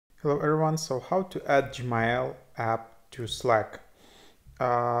Hello everyone, so how to add Gmail app to Slack.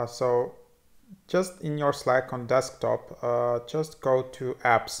 So just in your Slack on desktop, just go to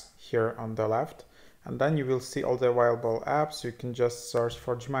apps here on the left, and then you will see all the available apps. You can just search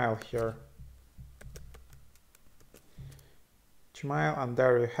for Gmail here. Gmail, and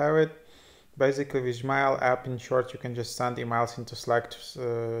there you have it. Basically with Gmail app, in short, you can just send emails into Slack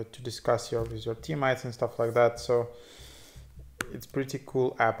to discuss with your teammates and stuff like that. So it's pretty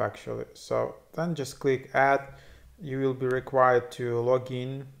cool app actually. So then just click add. You will be required to log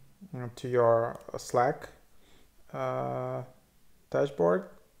in to your Slack dashboard.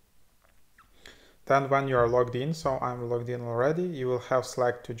 Then when you are logged in, so I'm logged in already, you will have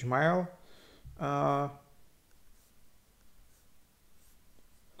Slack to Gmail. And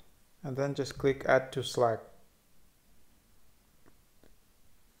then just click add to Slack.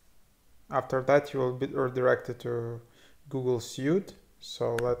 After that, you will be redirected to Google Suite.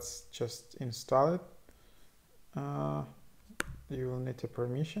 So let's just install it. You will need a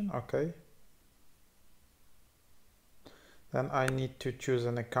permission, okay. Then I need to choose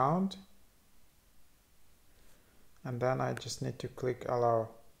an account. And then I just need to click allow.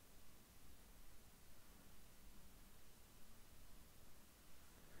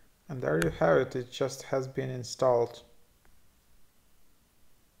 And there you have it, it just has been installed.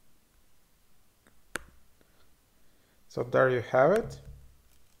 So there you have it.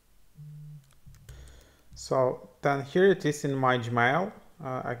 So then here it is in my Gmail.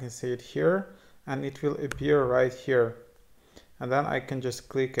 I can see it here and it will appear right here. And then I can just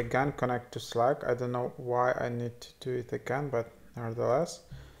click again, connect to Slack. I don't know why I need to do it again, but nevertheless,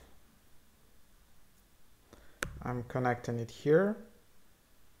 I'm connecting it here.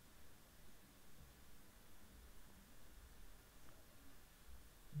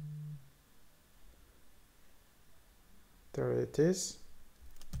 There it is.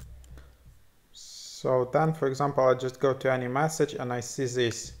 So then, for example, I just go to any message and I see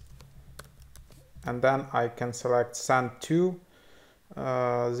this. And then I can select send to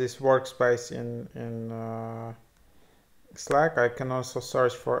this workspace in Slack. I can also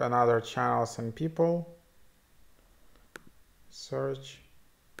search for another channels and people. Search.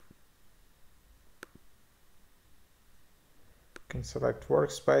 Can select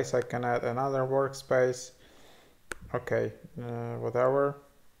workspace. I can add another workspace. Okay, whatever.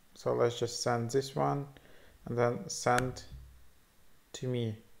 So let's just send this one and then send to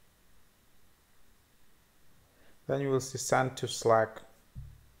me. Then you will see send to Slack.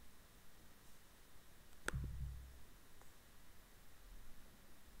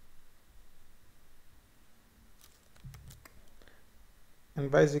 And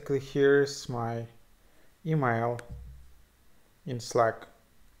basically here's my email in Slack.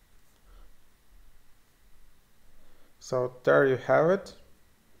 So there you have it.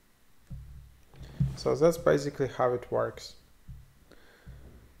 So that's basically how it works.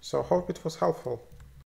 So hope it was helpful.